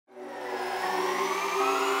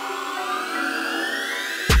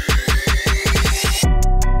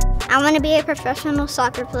I want to be a professional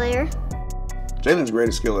soccer player. Jaylen's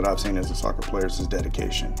greatest skill that I've seen as a soccer player is his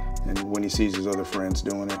dedication. And when he sees his other friends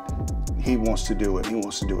doing it, he wants to do it. He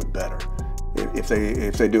wants to do it better. If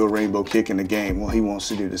they do a rainbow kick in the game, well, he wants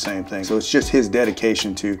to do the same thing. So it's just his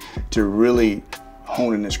dedication to really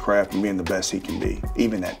honing his craft and being the best he can be,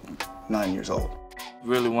 even at 9 years old.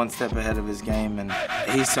 Really one step ahead of his game, and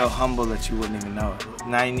he's so humble that you wouldn't even know it.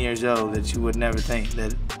 9 years old that you would never think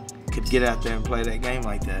that could get out there and play that game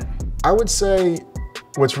like that. I would say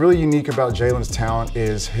what's really unique about Jaylen's talent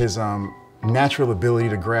is his natural ability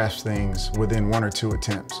to grasp things within 1 or 2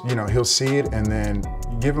 attempts. You know, he'll see it and then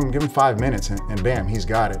give him 5 minutes and bam, he's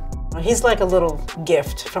got it. He's like a little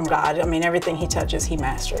gift from God. I mean, everything he touches, he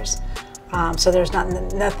masters. So there's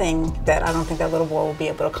nothing that I don't think that little boy will be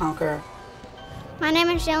able to conquer. My name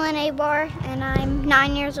is Jaylen Aybar, and I'm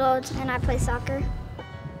 9 years old, and I play soccer.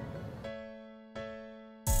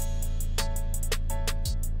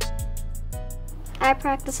 I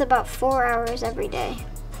practice about 4 hours every day.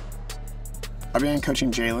 I began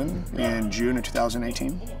coaching Jaylen in June of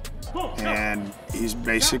 2018, and he's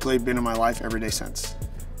basically been in my life every day since.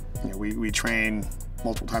 You know, we train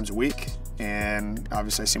multiple times a week, and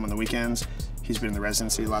obviously I see him on the weekends. He's been in the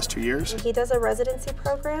residency the last 2 years. He does a residency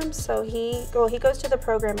program, so he goes to the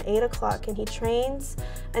program at 8 o'clock and he trains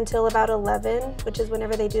until about 11, which is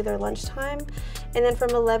whenever they do their lunchtime. And then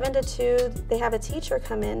from 11 to 2, they have a teacher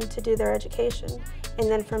come in to do their education. And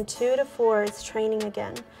then from 2 to 4, it's training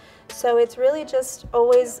again. So it's really just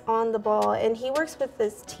always on the ball. And he works with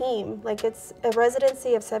this team. Like, it's a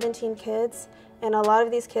residency of 17 kids, and a lot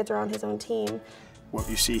of these kids are on his own team. What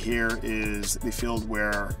you see here is the field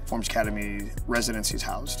where Performance Academy residency is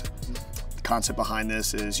housed. The concept behind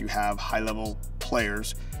this is you have high-level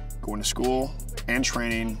players going to school and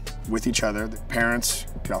training with each other. The parents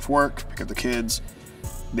get off work, pick up the kids.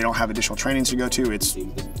 They don't have additional trainings to go to.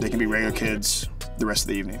 They can be regular kids the rest of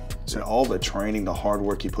the evening. So all the training, the hard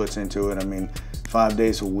work he puts into it, I mean, 5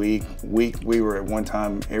 days a week. We were at one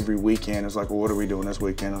time every weekend. It's like, well, what are we doing this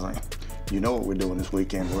weekend? I was like, you know what we're doing this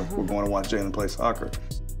weekend. We're going to watch Jaylen play soccer.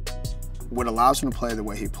 What allows him to play the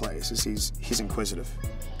way he plays is he's inquisitive.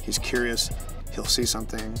 He's curious. He'll see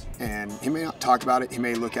something, and he may not talk about it. He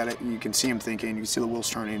may look at it, and you can see him thinking. You can see the wheels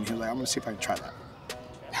turning, and he's like, I'm going to see if I can try that.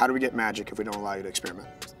 How do we get magic if we don't allow you to experiment?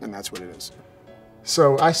 And that's what it is.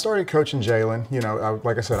 So I started coaching Jaylen. You know,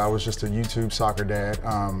 like I said, I was just a YouTube soccer dad.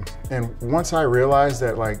 And once I realized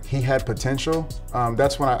that like he had potential,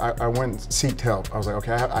 that's when I went and sought help. I was like,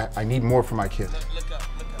 okay, I need more for my kid.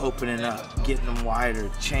 Opening up, getting them wider,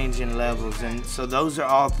 changing levels. And so those are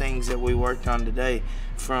all things that we worked on today,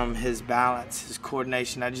 from his balance, his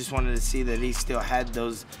coordination. I just wanted to see that he still had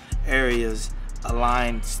those areas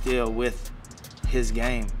aligned still with his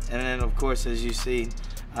game. And then of course, as you see,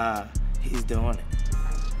 he's doing it.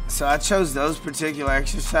 So I chose those particular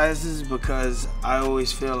exercises because I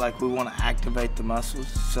always feel like we want to activate the muscles.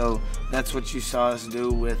 So that's what you saw us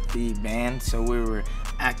do with the band. So we were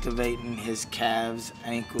activating his calves,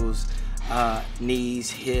 ankles,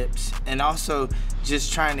 knees, hips, and also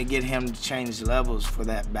just trying to get him to change levels for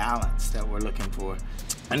that balance that we're looking for.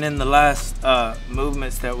 And then the last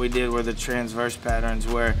movements that we did were the transverse patterns,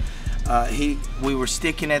 where we were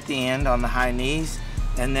sticking at the end on the high knees,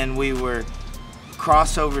 and then we were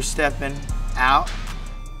crossover stepping out.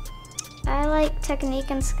 I like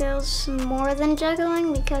technique and skills more than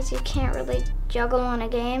juggling because you can't really juggle on a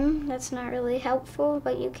game. That's not really helpful,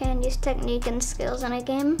 but you can use technique and skills in a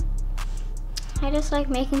game. I just like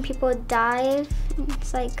making people dive.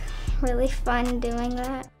 It's like really fun doing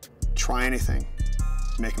that. Try anything.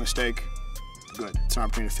 Make a mistake. Good. It's an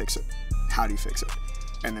opportunity to fix it. How do you fix it?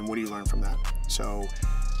 And then what do you learn from that? So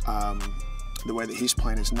the way that he's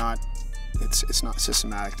playing is not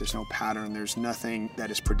systematic. There's no pattern. There's nothing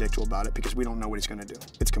that is predictable about it because we don't know what he's going to do.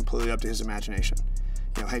 It's completely up to his imagination.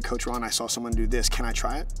 You know, hey, Coach Ron, I saw someone do this. Can I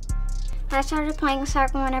try it? I started playing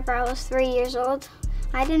soccer whenever I was 3 years old.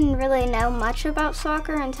 I didn't really know much about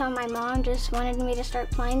soccer until my mom just wanted me to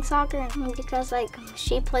start playing soccer, because like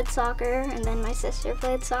she played soccer and then my sister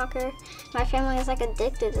played soccer. My family is like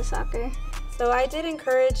addicted to soccer. So I did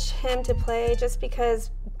encourage him to play just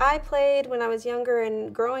because I played when I was younger,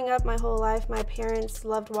 and growing up my whole life, my parents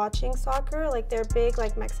loved watching soccer. Like, they're big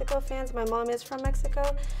like Mexico fans. My mom is from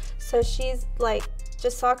Mexico, so she's like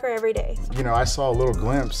just soccer every day. You know, I saw a little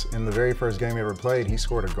glimpse in the very first game he ever played. He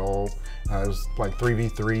scored a goal. It was like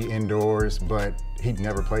 3v3 indoors, but he'd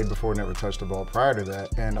never played before, never touched a ball prior to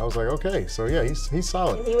that. And I was like, okay, so yeah, he's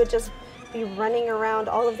solid. And he would just be running around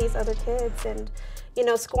all of these other kids and, you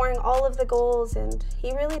know, scoring all of the goals, and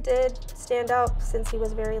he really did stand out since he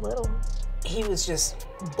was very little. He was just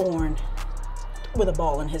born with a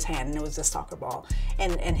ball in his hand, and it was a soccer ball.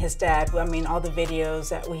 And his dad, I mean, all the videos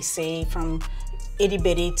that we see from itty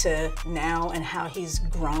bitty to now and how he's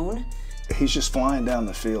grown. He's just flying down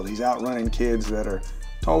the field. He's outrunning kids that are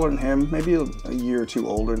taller than him, maybe a year or two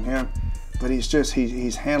older than him, but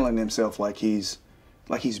he's handling himself like he's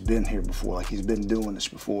been here before, like he's been doing this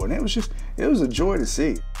before. And it was a joy to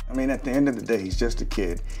see. I mean, at the end of the day, he's just a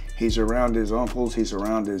kid. He's around his uncles, he's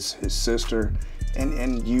around his sister,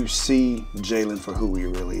 and you see Jaylen for who he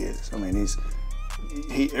really is. I mean,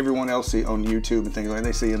 everyone else on YouTube and things like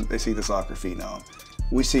that, they see the soccer phenom.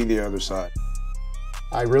 We see the other side.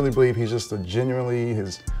 I really believe he's just a genuinely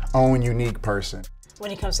his own unique person.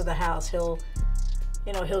 When he comes to the house, he'll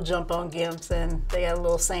jump on Gimps, and they got a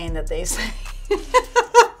little saying that they say.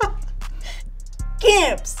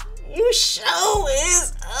 Gimps, you show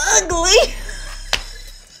is ugly.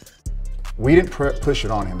 We didn't push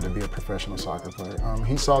it on him to be a professional soccer player.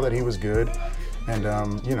 He saw that he was good, and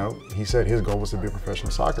you know, he said his goal was to be a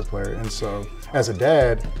professional soccer player. And so, as a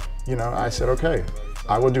dad, you know, I said, okay,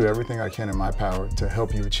 I will do everything I can in my power to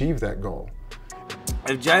help you achieve that goal.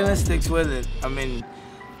 If Jaylen sticks with it, I mean,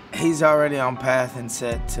 he's already on path and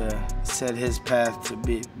set his path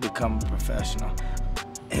to become a professional.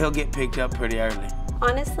 He'll get picked up pretty early.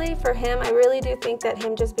 Honestly, for him, I really do think that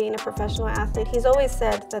him just being a professional athlete, he's always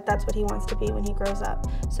said that that's what he wants to be when he grows up.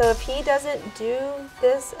 So if he doesn't do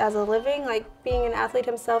this as a living, like being an athlete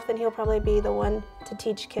himself, then he'll probably be the one to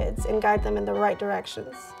teach kids and guide them in the right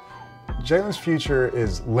directions. Jaylen's future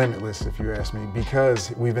is limitless, if you ask me,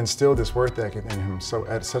 because we've instilled this work ethic in him so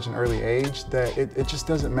at such an early age that it just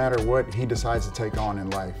doesn't matter what he decides to take on in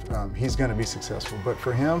life. He's going to be successful. But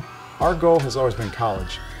for him, our goal has always been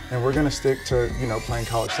college, and we're going to stick to, you know, playing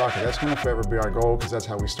college soccer. That's going to forever be our goal because that's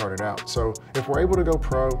how we started out. So if we're able to go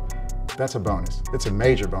pro, that's a bonus. It's a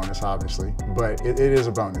major bonus, obviously, but it is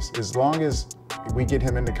a bonus. As long as we get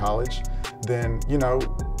him into college, then, you know,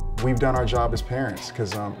 we've done our job as parents,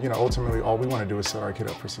 because you know, ultimately all we want to do is set our kid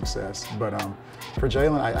up for success. But for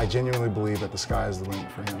Jaylen, I genuinely believe that the sky is the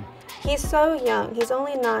limit for him. He's so young, he's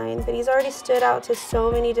only 9, but he's already stood out to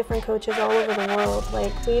so many different coaches all over the world.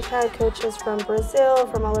 Like, we've had coaches from Brazil,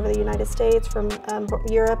 from all over the United States, from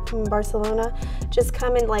Europe, from Barcelona, just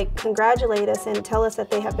come and like congratulate us and tell us that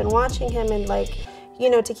they have been watching him and like, you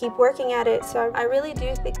know, to keep working at it. So I really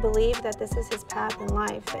do believe that this is his path in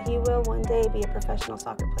life, that he will one day be a professional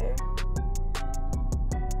soccer player.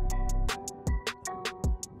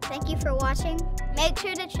 Thank you for watching. Make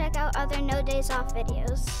sure to check out other No Days Off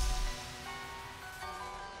videos.